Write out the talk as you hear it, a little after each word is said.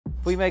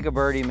If we make a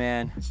birdie,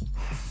 man,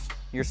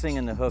 you're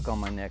singing the hook on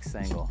my next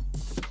single.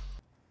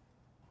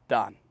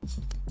 Done.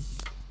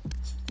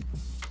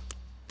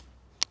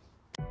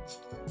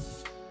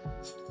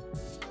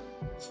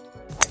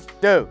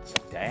 Dude.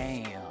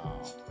 Damn.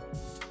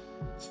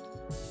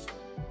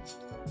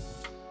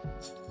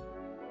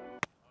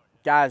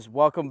 Guys,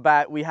 welcome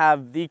back. We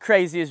have the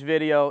craziest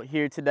video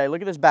here today. Look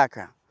at this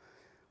background.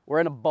 We're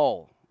in a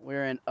bowl.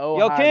 We're in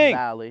Ojai King.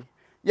 Valley.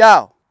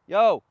 Yo.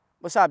 Yo.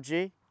 What's up,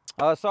 G?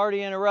 Sorry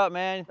to interrupt,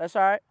 man. That's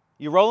all right.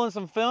 You rolling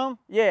some film?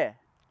 Yeah.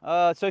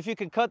 So if you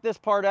could cut this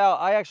part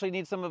out, I actually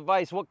need some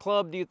advice. What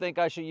club do you think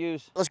I should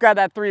use? Let's grab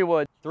that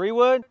 3-wood.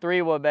 3-wood?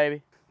 3-wood,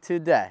 baby.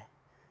 Today,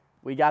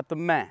 we got the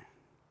man.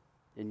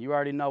 And you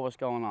already know what's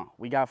going on.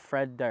 We got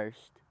Fred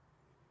Durst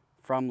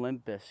from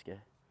Limp Bizkit.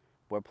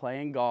 We're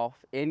playing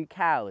golf in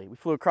Cali. We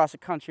flew across the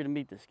country to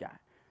meet this guy.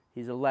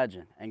 He's a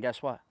legend. And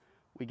guess what?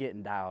 We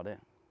getting dialed in.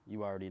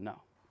 You already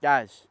know.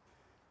 Guys,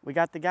 we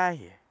got the guy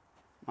here.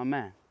 My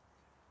man.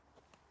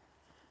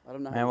 Let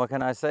him know. Man, what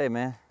can I say,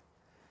 man?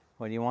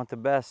 When you want the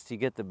best, you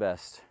get the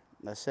best.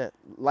 That's it.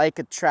 Like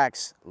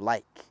attracts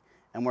like.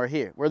 And we're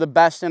here. We're the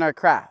best in our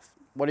craft.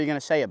 What are you going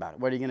to say about it?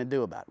 What are you going to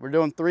do about it? We're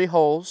doing 3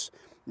 holes.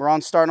 We're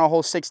on starting on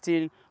hole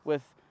 16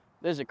 with,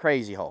 this is a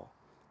crazy hole.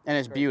 And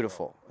it's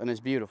beautiful. And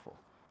it's beautiful.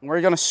 And we're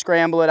going to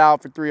scramble it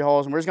out for 3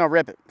 holes, and we're just going to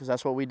rip it, because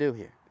that's what we do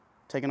here.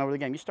 Taking over the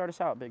game. You start us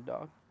out, big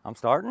dog. I'm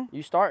starting?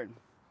 You starting.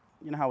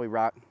 You know how we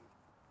rock.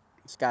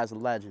 This guy's a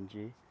legend,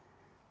 G.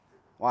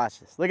 Watch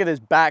this. Look at this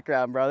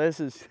background, bro. This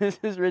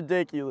is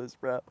ridiculous,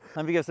 bro.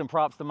 Let me give some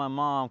props to my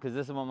mom, because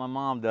this is what my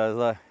mom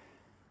does.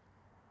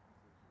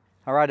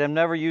 All right, I've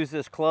never used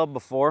this club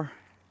before.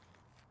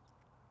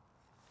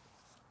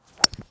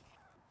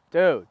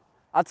 Dude,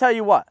 I'll tell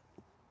you what.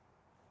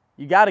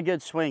 You got a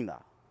good swing,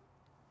 though.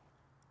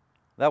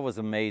 That was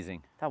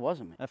amazing. That was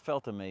amazing. That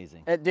felt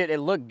amazing. It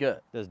looked good.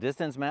 Does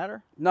distance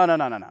matter? No.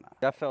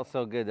 That felt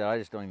so good that I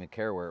just don't even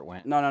care where it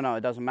went. No,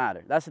 it doesn't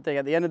matter. That's the thing.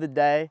 At the end of the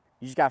day,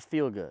 you just got to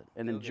feel good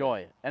and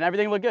enjoy it. And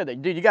everything looked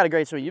good. Dude, you got a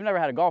great swing. You've never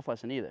had a golf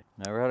lesson either.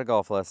 Never had a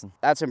golf lesson.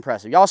 That's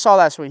impressive. Y'all saw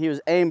that swing. He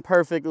was aimed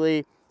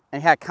perfectly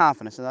and he had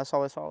confidence, and that's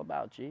all it's all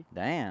about, G.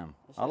 Damn.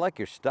 I like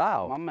your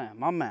style.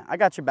 My man. I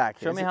got your back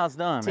here. Show me how it's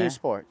done, man.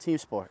 Team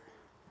sport.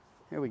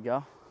 Here we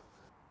go.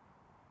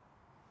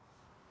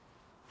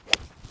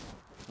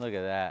 Look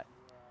at that.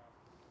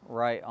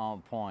 Right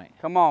on point.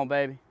 Come on,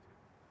 baby.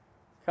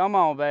 Come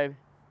on, baby.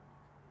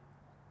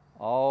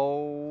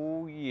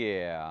 Oh,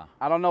 yeah.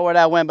 I don't know where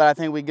that went, but I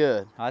think we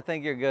good. I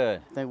think you're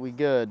good. I think we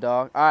good,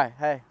 dog. All right,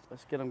 hey,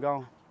 let's get them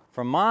going.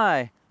 From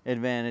my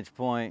advantage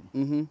point,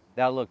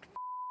 that looked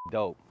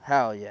dope.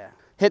 Hell yeah.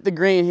 Hit the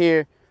green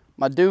here.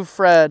 My dude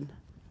Fred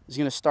is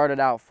going to start it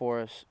out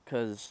for us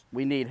because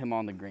we need him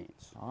on the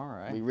greens. All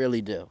right. We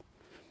really do.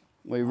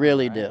 We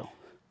really do.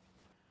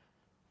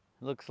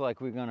 Looks like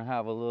we're going to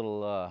have a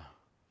little, I'm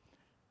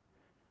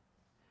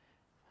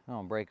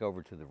going to break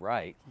over to the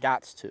right.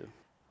 Gots to.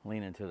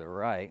 Leaning to the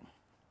right.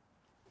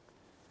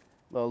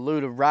 Little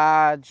Lou to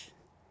Raj.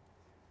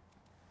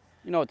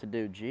 You know what to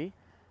do, G.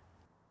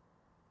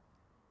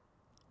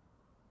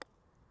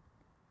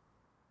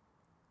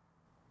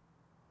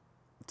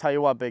 Tell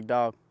you what, big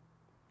dog.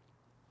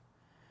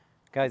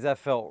 Guys, that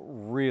felt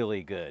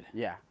really good.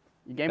 Yeah.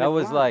 You gave me that the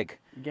was line. like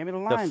You gave me the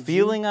line, the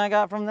feeling I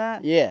got from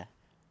that. Yeah.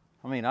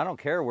 I mean, I don't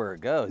care where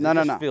it goes. No, it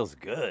no, just no. feels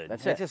good.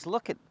 That's it.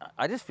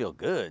 I just feel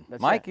good.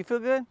 That's Mike, it. you feel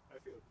good? I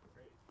feel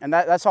great. And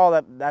that's all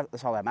that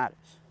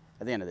matters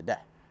at the end of the day.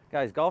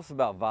 Guys, golf's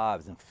about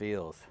vibes and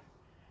feels.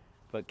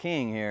 But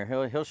King here,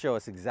 he'll show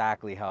us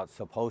exactly how it's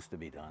supposed to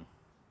be done.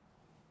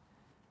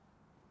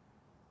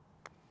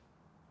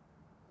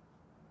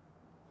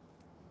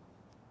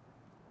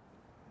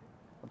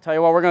 I'll tell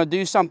you what, we're going to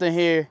do something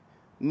here.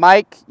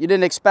 Mike, you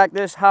didn't expect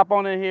this. Hop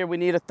on in here. We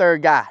need a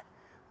third guy.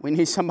 We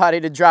need somebody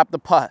to drop the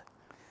putt.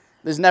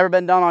 This has never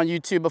been done on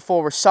YouTube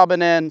before. We're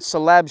subbing in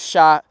celeb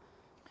shot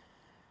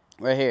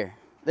right here.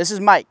 This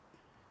is Mike.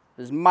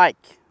 This is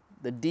Mike,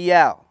 the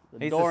DL,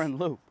 the door and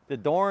loop. The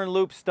door and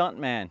loop stunt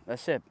man.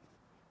 That's it.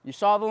 You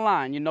saw the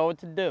line. You know what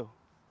to do.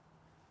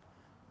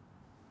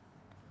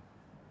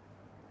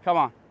 Come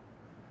on.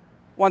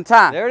 One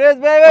time. There it is,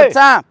 baby. One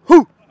time.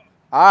 Whoo.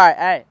 All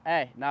right.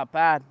 Hey. Not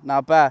bad.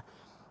 Not bad.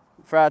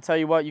 Fred, I'll tell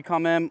you what. You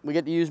come in. We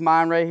get to use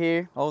mine right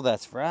here. Oh,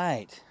 that's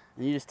right.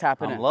 And you just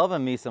tap it in. I'm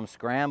loving me some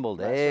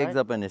scrambled eggs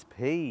up in this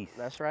piece.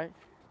 That's right.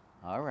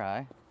 All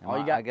right. All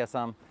you got. I guess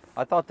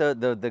I thought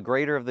the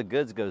greater of the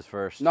goods goes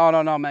first. No,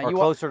 man. Or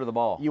closer to the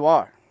ball. You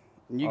are.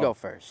 You go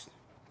first.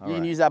 You can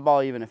right. use that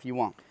ball even if you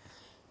want.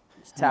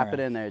 Just tap right. it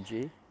in there,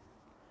 G.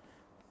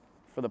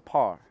 For the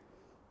par.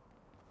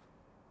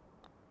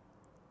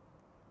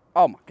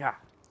 Oh, my God.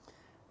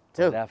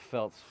 Dude. That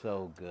felt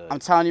so good. I'm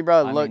telling you,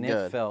 bro, it I looked mean,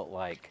 good. It felt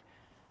like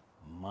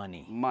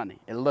money. Money.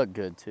 It looked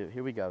good, too.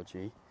 Here we go,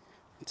 G.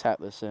 Tap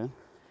this in.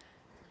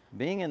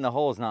 Being in the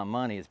hole is not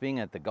money. It's being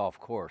at the golf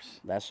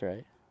course. That's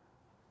right.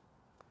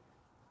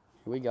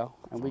 Here we go.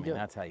 And I mean,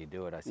 that's how you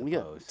do it, I we go.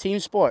 suppose. Team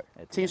sport.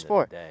 At the Team end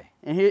sport. of the day.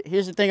 And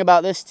here's the thing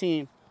about this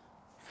team.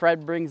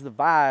 Fred brings the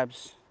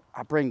vibes.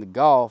 I bring the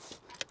golf.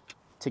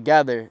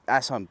 together,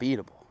 that's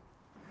unbeatable.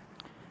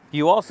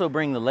 You also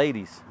bring the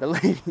ladies. The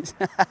ladies.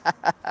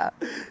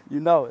 You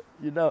know it.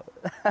 You know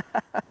it.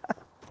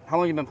 How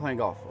long you been playing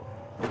golf for?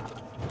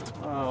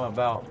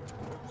 About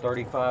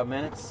 35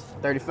 minutes.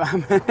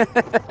 35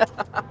 minutes.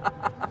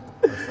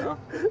 So.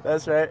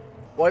 That's right.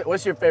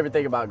 What's your favorite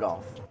thing about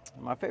golf?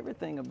 My favorite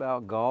thing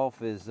about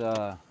golf is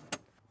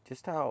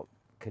just how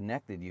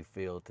connected you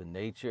feel to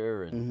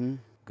nature and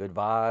good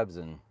vibes,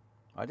 and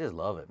I just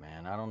love it,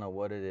 man. I don't know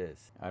what it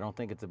is. I don't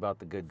think it's about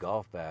the good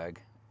golf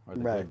bag or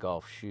the good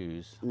golf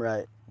shoes.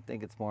 Right. I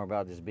think it's more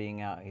about just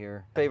being out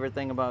here. Favorite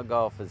thing about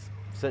golf is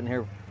sitting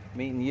here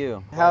meeting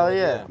you. Hell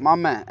yeah, my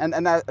man.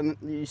 And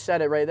you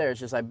said it right there. It's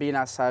just like being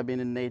outside, being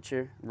in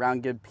nature,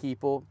 around good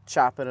people,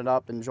 chopping it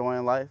up,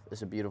 enjoying life.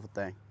 It's a beautiful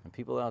thing. And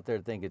people out there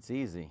think it's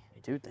easy.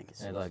 They do think it's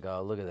easy. They're like,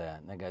 oh, look at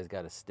that. That guy's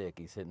got a stick.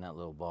 He's hitting that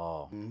little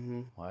ball.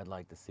 Well, I'd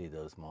like to see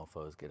those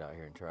mofos get out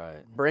here and try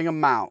it. Bring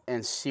them out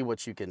and see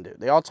what you can do.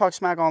 They all talk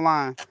smack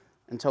online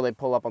until they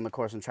pull up on the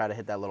course and try to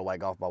hit that little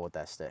white golf ball with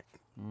that stick.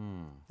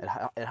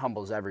 It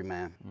humbles every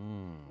man.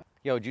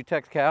 Yo, did you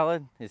text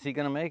Khaled? Is he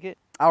going to make it?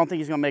 I don't think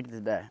he's going to make it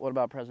today. What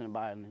about President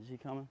Biden? Is he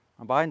coming?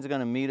 Biden's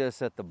going to meet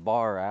us at the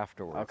bar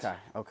afterwards.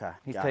 Okay.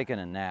 He's taking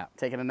a nap.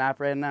 Taking a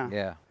nap right now?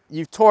 Yeah.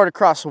 You've toured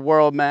across the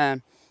world,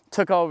 man.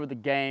 Took over the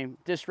game,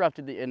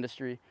 disrupted the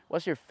industry.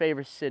 What's your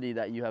favorite city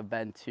that you have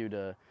been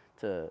to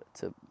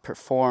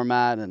perform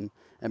at and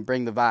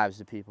bring the vibes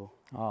to people?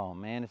 Oh,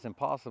 man, it's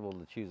impossible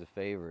to choose a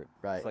favorite.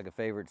 Right. It's like a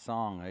favorite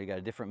song. You got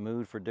a different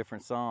mood for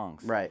different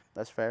songs. Right,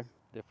 that's fair.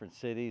 Different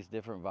cities,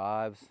 different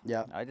vibes.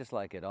 Yeah. I just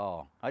like it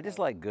all. I just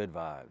like good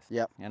vibes.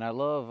 Yep. And I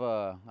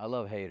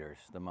love haters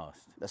the most.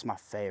 That's my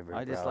favorite,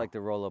 I just like to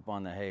roll up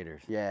on the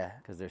haters. Yeah.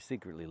 Because they're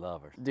secretly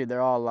lovers. Dude,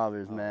 they're all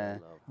lovers, man.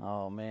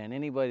 Oh, man,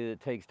 anybody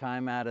that takes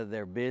time out of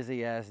their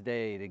busy-ass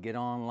day to get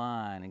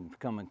online and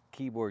become a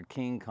keyboard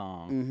King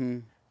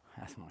Kong,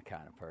 that's my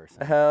kind of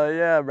person. Hell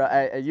yeah, bro.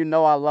 Hey, you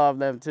know I love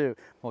them, too.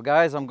 Well,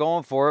 guys, I'm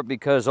going for it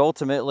because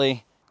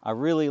ultimately I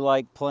really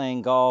like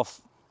playing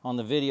golf on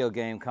the video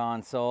game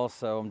console,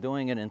 so I'm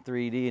doing it in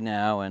 3D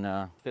now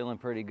and feeling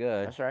pretty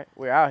good. That's right.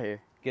 We're out here.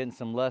 Getting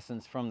some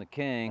lessons from the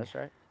king. That's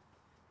right.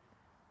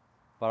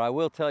 But I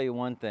will tell you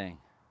one thing.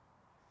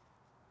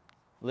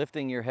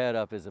 Lifting your head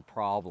up is a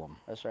problem.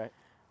 That's right.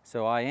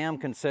 So I am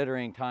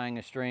considering tying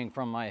a string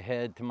from my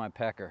head to my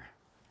pecker.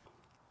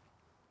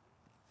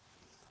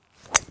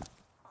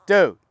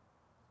 Dude,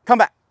 come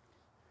back.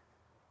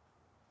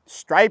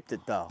 Striped it,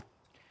 though.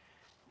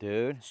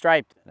 Dude,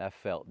 Striped it. that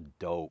felt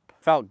dope.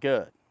 Felt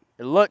good.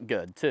 It looked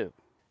good, too.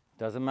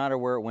 Doesn't matter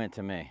where it went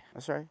to me.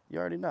 That's right. You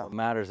already know. What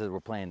matters is we're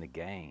playing the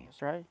game.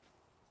 That's right.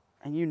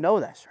 And you know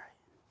that's right.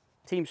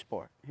 Team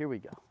sport. Here we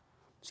go.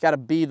 Just got to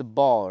be the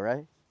ball,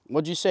 right?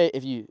 What'd you say?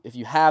 If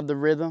you have the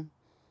rhythm,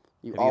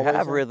 if you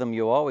have rhythm,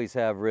 you always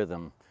have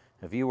rhythm.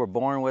 If you were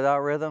born without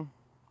rhythm,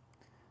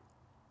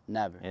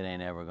 never. It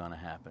ain't ever gonna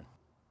happen.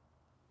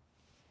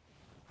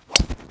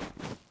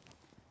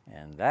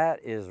 And that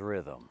is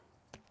rhythm.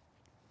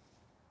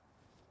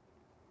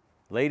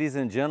 Ladies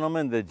and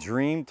gentlemen, the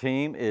dream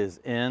team is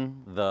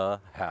in the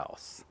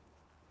house.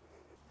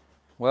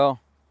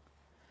 Well,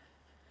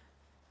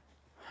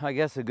 I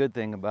guess a good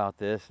thing about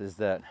this is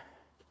that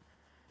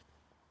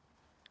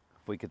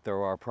if we could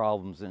throw our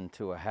problems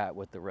into a hat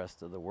with the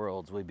rest of the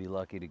world's, we'd be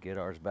lucky to get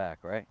ours back,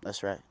 right?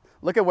 That's right.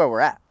 Look at where we're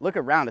at. Look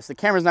around us. The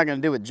camera's not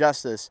going to do it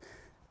justice.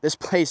 This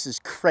place is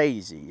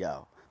crazy,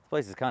 yo. This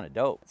place is kind of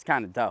dope. It's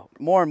kind of dope.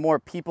 More and more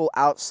people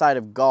outside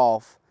of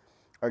golf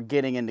are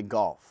getting into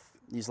golf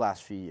these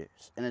last few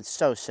years, and it's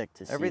so sick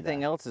to see.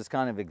 Everything else is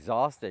kind of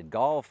exhausted.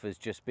 Golf is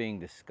just being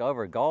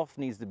discovered. Golf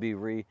needs to be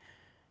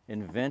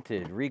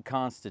reinvented,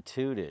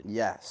 reconstituted.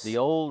 Yes. The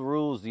old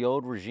rules, the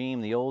old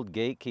regime, the old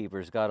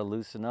gatekeepers got to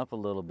loosen up a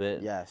little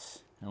bit.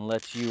 Yes. And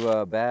let you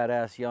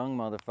badass young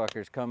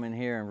motherfuckers come in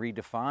here and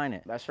redefine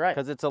it. That's right.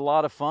 Because it's a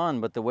lot of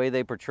fun, but the way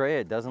they portray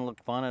it doesn't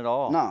look fun at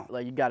all. No,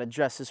 like you got to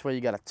dress this way,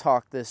 you got to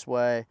talk this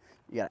way,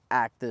 you got to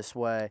act this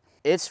way.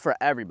 It's for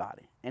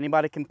everybody.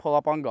 Anybody can pull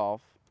up on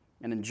golf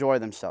and enjoy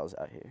themselves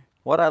out here.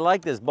 What I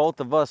like is both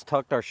of us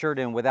tucked our shirt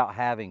in without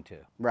having to.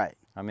 Right.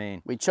 I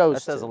mean, we chose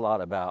that says a lot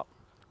about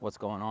what's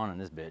going on in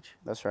this bitch.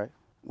 That's right.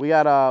 We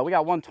got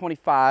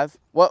 125.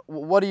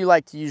 What do you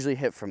like to usually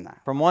hit from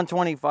that? From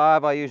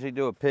 125, I usually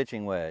do a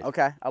pitching wedge.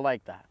 Okay, I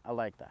like that. I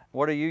like that.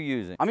 What are you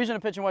using? I'm using a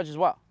pitching wedge as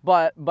well,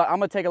 but I'm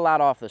gonna take a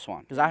lat off this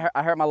one because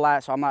I hurt my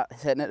lat, so I'm not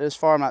hitting it this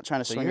far. I'm not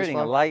trying to swing this far. So you're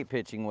hitting a light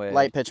pitching wedge.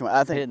 Light pitching wedge.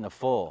 I think hitting the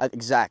full.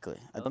 Exactly.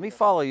 Let me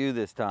follow you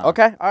this time.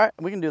 Okay. All right.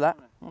 We can do that.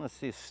 I want to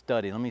see a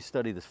study. Let me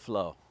study this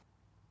flow.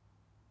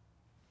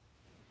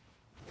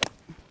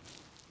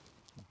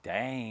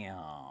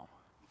 Damn.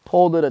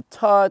 Pulled it a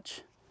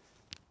touch.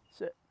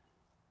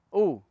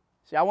 Ooh,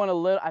 see, I went a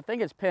little, I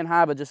think it's pin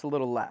high, but just a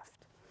little left.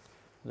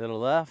 Little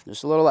left?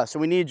 Just a little left. So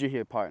we need you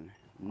here, partner.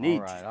 Need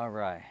you. All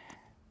right.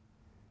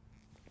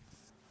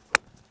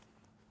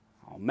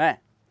 Oh, man.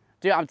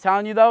 Dude, I'm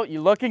telling you, though,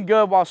 you're looking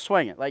good while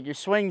swinging. Like, your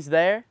swing's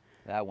there.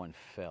 That one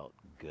felt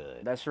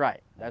good. That's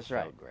right. That's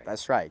right. Great.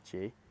 That's right,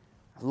 G.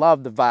 I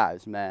love the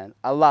vibes, man.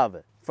 I love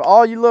it. For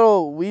all you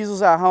little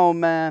weasels at home,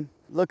 man,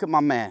 look at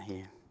my man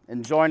here,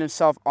 enjoying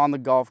himself on the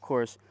golf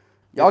course.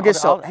 Y'all get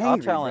so angry, I'll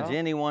challenge bro.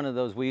 any one of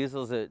those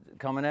weasels that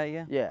coming at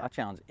you. Yeah. I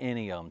challenge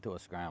any of them to a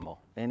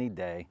scramble, any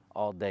day,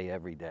 all day,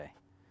 every day.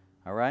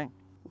 All right?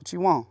 What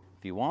you want?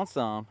 If you want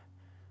some,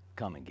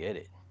 come and get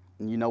it.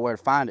 And you know where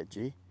to find it,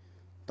 G.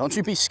 Don't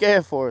you be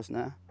scared for us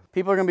now.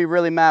 People are gonna be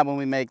really mad when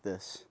we make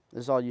this.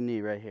 This is all you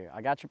need right here.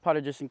 I got your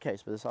putter just in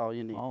case, but this is all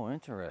you need. Oh,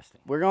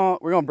 interesting. We're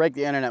gonna break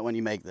the internet when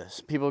you make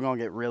this. People are gonna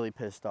get really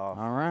pissed off.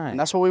 All right. And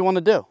that's what we want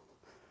to do.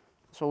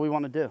 That's what we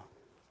want to do.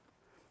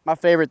 My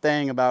favorite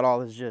thing about all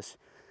this is just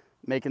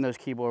making those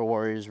keyboard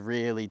warriors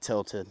really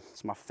tilted.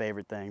 It's my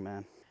favorite thing,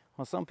 man.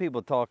 Well, some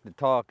people talk the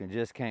talk and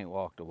just can't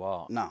walk the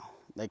walk. No,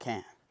 they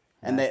can't.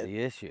 And that's the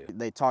issue.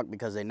 They talk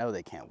because they know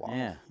they can't walk.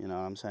 Yeah. You know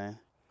what I'm saying?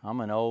 I'm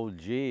an old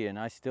G, and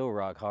I still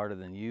rock harder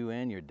than you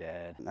and your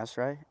dad. That's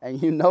right. And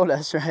you know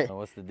that's right. So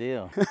what's the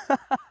deal?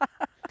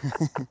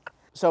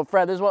 So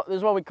Fred, this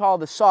is what we call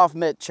the soft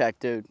mitt check,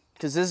 dude.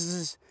 Because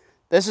this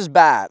is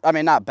bad. I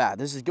mean, not bad.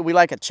 This is good. We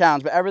like a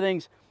challenge, but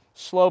everything's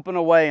sloping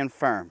away and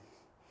firm.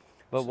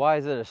 But why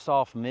is it a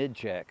soft mid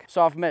check?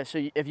 Soft mitt.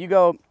 So if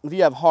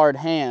you have hard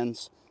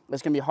hands,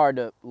 it's gonna be hard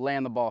to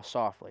land the ball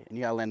softly, and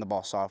you gotta land the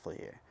ball softly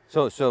here.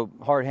 So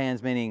hard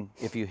hands meaning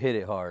if you hit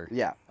it hard.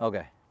 Yeah.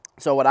 Okay.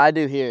 So what I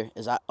do here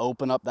is I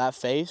open up that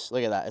face.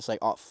 Look at that. It's like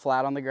all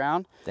flat on the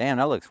ground. Damn,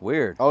 that looks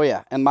weird. Oh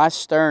yeah. And my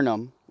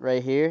sternum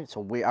right here. It's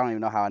a weird. I don't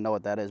even know how I know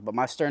what that is, but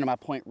my sternum, I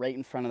point right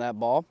in front of that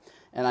ball,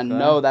 and I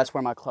know that's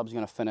where my club's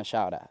gonna finish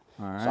out at.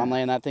 All right. So I'm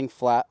laying that thing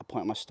flat. I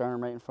point my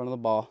sternum right in front of the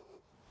ball.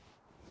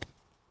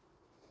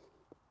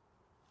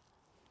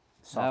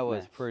 That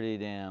was pretty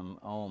damn.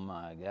 Oh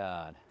my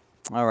God.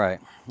 All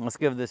right, let's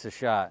give this a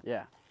shot.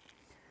 Yeah.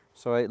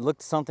 So it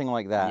looked something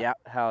like that. Yep.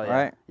 Hell yeah.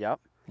 Right? Yep.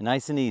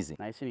 Nice and easy.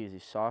 Nice and easy.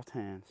 Soft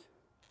hands.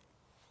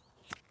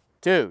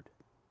 Dude,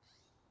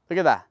 look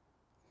at that.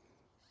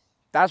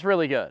 That's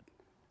really good.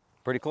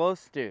 Pretty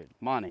close? Dude,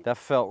 money. That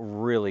felt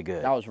really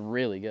good. That was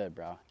really good,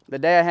 bro. The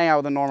day I hang out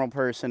with a normal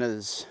person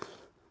is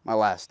my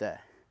last day.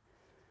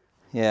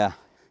 Yeah.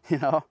 You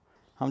know?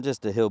 I'm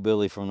just a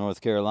hillbilly from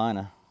North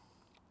Carolina.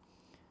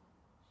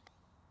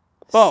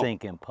 Boom.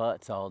 Sinking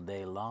putts all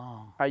day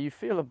long. How you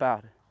feel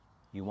about it?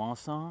 You want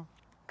some?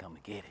 Come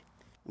and get it.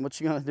 What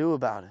you gonna do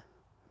about it?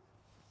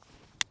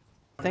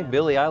 I think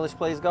Billie Eilish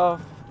plays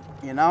golf.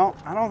 You know,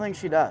 I don't think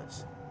she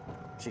does.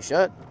 She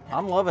should.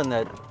 I'm loving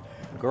that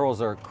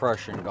girls are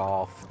crushing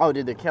golf. Oh,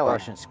 dude, they're killing.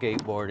 Crushing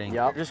skateboarding.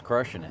 Yep. They're just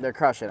crushing it. They're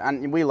crushing.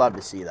 And we love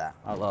to see that.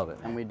 I love it.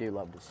 And we do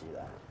love to see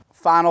that.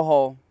 Final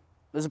hole.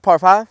 This is a par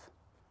 5?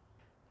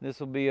 This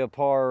will be a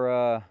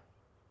par,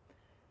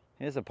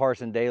 it's a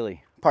Parson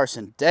Daily.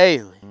 Parson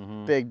Daily.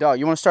 Big dog.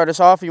 You want to start us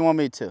off or you want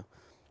me to?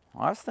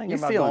 I was thinking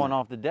about feeling going it?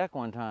 off the deck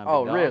one time.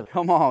 Oh, big dog. really?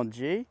 Come on,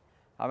 G.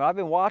 I mean, I've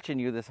been watching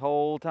you this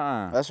whole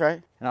time. That's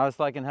right. And I was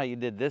liking how you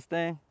did this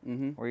thing,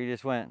 Mm-hmm. where you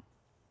just went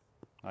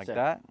like Sick.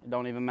 that. It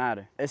don't even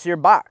matter. It's your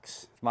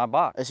box. It's my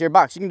box. It's your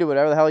box. You can do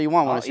whatever the hell you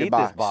want when I'll it's your eat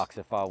box. this box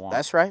if I want.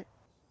 That's right.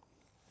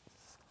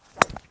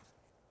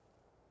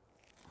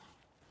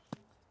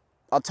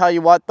 I'll tell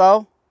you what,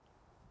 though.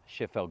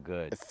 Shit felt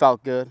good. It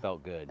felt good.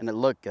 Felt good. And it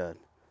looked good.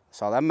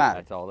 That's all that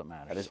matters. That's all that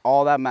matters. That is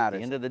all that At matters.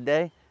 the end of the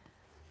day,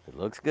 it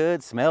looks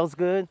good, smells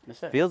good,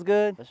 That's it. feels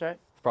good. That's right.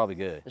 It's probably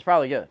good. It's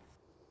probably good.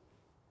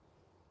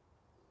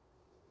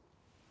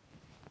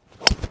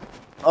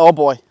 Oh,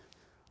 boy.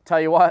 Tell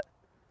you what.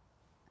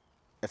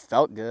 It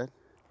felt good.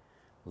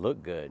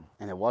 Looked good.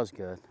 And it was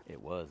good.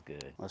 It was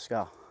good. Let's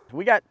go.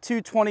 We got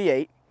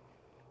 228.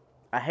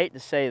 I hate to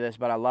say this,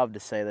 but I love to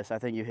say this. I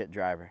think you hit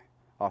driver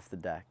off the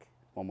deck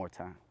one more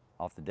time.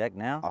 Off the deck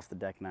now? Off the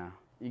deck now.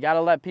 You got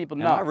to let people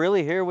know. Am I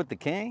really here with the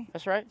king?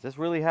 That's right. Is this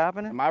really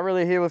happening? Am I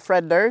really here with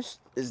Fred Durst?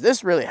 Is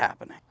this really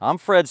happening? I'm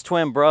Fred's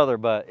twin brother,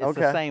 but it's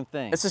the same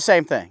thing. It's the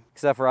same thing.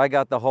 Except for I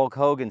got the Hulk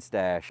Hogan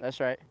stash. That's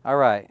right. All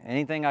right.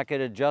 Anything I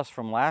could adjust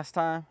from last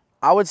time?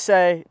 I would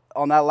say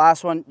on that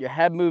last one, your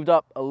head moved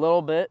up a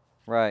little bit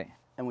Right.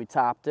 and we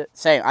topped it.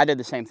 Same. I did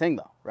the same thing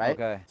though, right?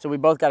 Okay. So we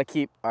both got to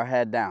keep our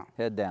head down.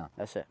 Head down.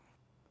 That's it.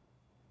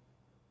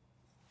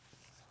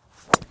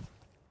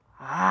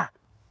 Ah,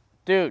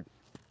 dude.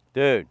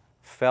 Dude,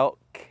 felt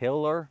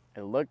killer.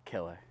 It looked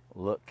killer.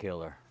 Look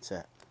killer. That's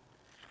it.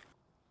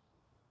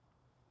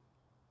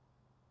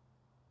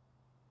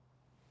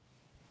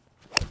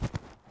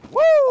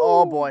 Woo!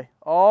 Oh boy.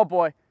 Oh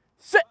boy.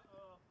 Sit.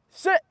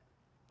 Sit.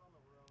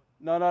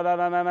 No, no, no,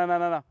 no, no, no, no,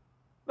 no, no.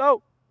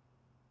 No.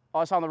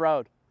 Oh, it's on the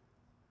road.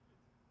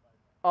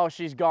 Oh,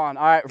 she's gone.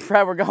 All right,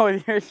 Fred, we're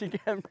going here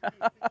again.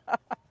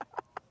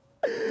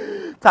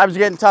 Times are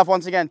getting tough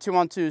once again.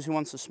 2-on-2s. Who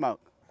wants to smoke?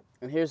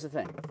 And here's the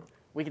thing.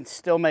 We can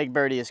still make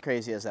birdie as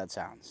crazy as that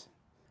sounds.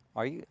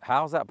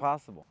 How's that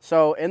possible?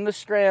 So in the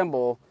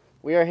scramble,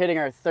 we are hitting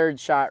our third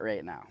shot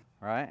right now.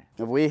 Right?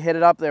 If we hit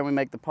it up there and we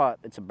make the putt,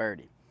 it's a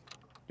birdie.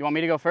 You want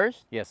me to go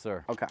first? Yes,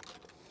 sir. Okay.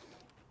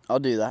 I'll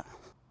do that.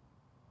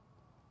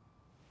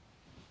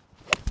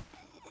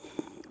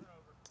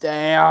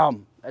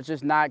 Damn. That's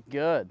just not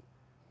good.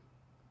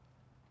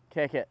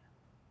 Kick it.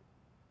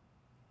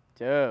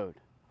 Dude.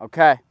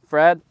 Okay,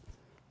 Fred,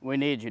 We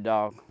need you,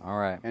 dog. All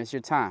right. And it's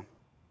your time.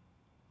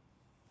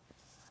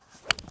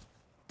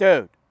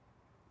 Dude,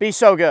 be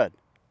so good.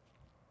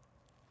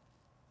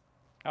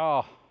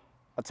 Oh,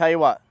 I'll tell you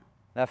what.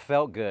 that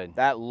felt good.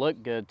 That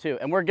looked good, too.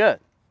 And we're good.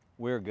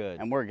 We're good.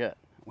 And we're good.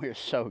 We're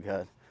so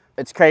good.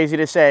 It's crazy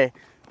to say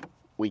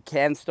we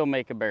can still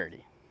make a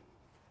birdie.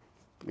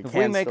 If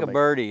we make a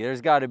birdie,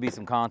 there's got to be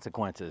some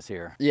consequences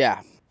here. Yeah.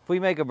 If we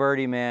make a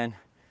birdie, man,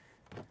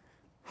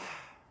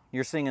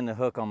 you're singing the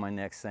hook on my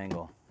next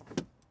single.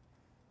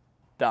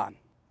 Done.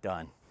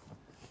 Done.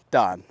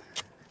 Done.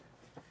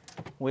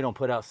 We don't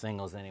put out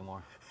singles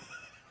anymore.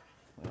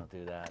 We don't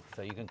do that.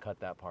 So you can cut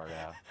that part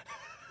out.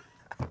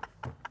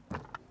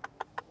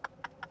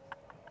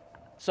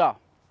 So,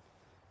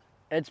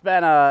 it's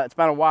been a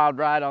wild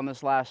ride on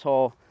this last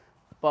hole,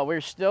 but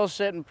we're still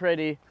sitting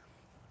pretty.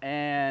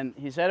 And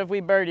he said if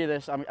we birdie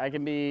this, I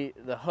can be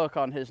the hook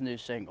on his new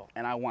single,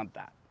 and I want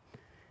that.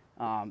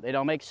 They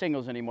don't make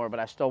singles anymore, but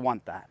I still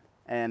want that.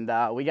 And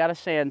we got a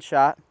sand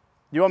shot.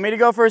 Do you want me to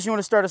go first? Or you want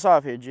to start us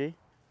off here, G?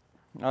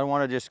 I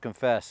want to just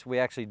confess, we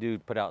actually do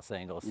put out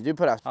singles. You do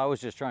put out. I was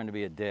just trying to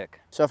be a dick.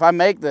 So if I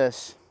make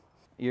this,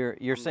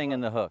 you're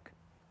singing the hook.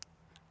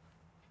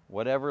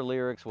 Whatever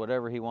lyrics,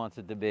 whatever he wants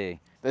it to be.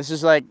 this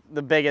is like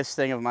the biggest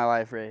thing of my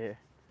life right here.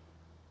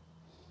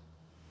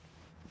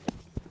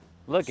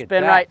 Look at that.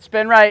 Spin right,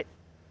 spin right.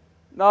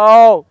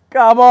 No,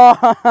 come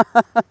on.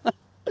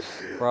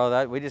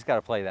 Bro, we just got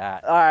to play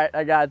that. All right,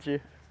 I got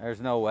you.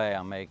 There's no way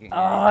I'm making.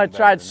 Oh, I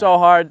tried so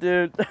hard,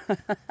 dude.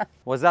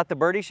 Was that the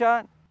birdie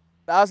shot?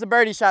 That was the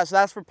birdie shot, so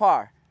that's for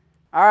par.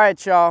 All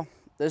right, y'all.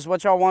 This is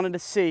what y'all wanted to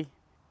see,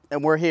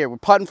 and we're here. We're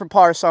putting for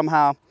par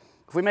somehow.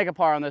 If we make a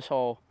par on this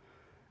hole,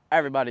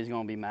 everybody's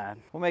going to be mad.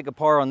 We'll make a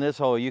par on this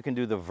hole. You can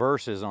do the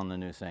verses on the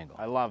new single.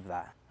 I love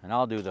that. And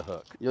I'll do the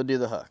hook. You'll do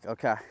the hook,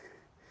 okay.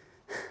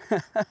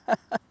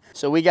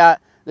 So we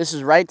got, this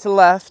is right to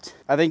left.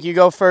 I think you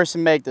go first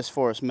and make this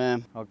for us,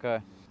 man. Okay.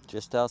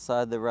 Just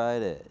outside the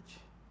right edge.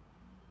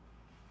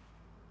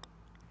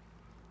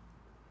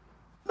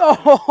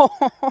 Oh,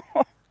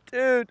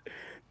 dude,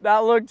 that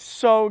looked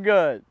so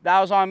good. That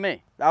was on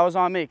me. That was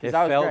on me because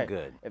that was felt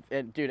great.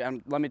 good.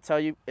 Dude, let me tell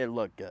you, it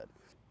looked good.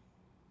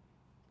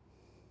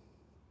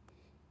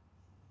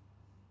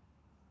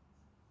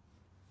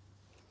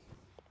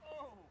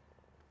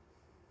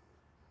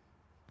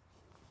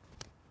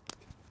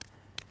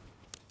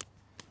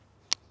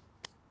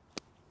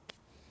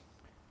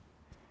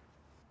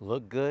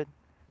 Looked good.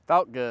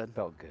 Felt good.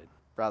 Felt good.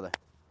 Brother,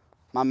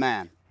 my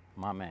man.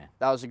 My man.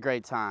 That was a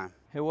great time.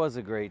 It was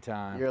a great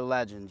time. You're a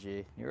legend,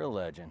 G. You're a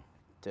legend.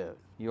 Dude.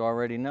 You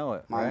already know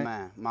it, My right?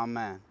 man. My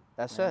man.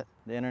 That's it.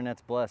 The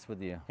internet's blessed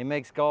with you. It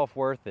makes golf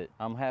worth it.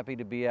 I'm happy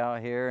to be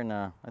out here, and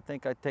I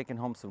think I've taken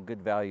home some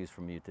good values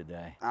from you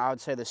today. I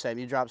would say the same.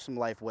 You dropped some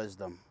life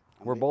wisdom.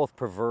 We're both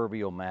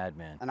proverbial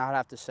madmen. And I would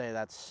have to say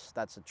that's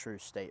a true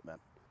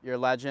statement. You're a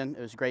legend.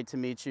 It was great to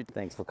meet you.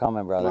 Thanks for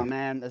coming, brother. My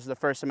man, this is the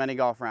first of many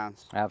golf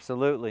rounds.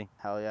 Absolutely.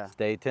 Hell yeah.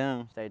 Stay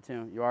tuned. Stay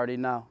tuned. You already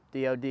know.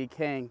 DOD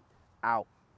King, out.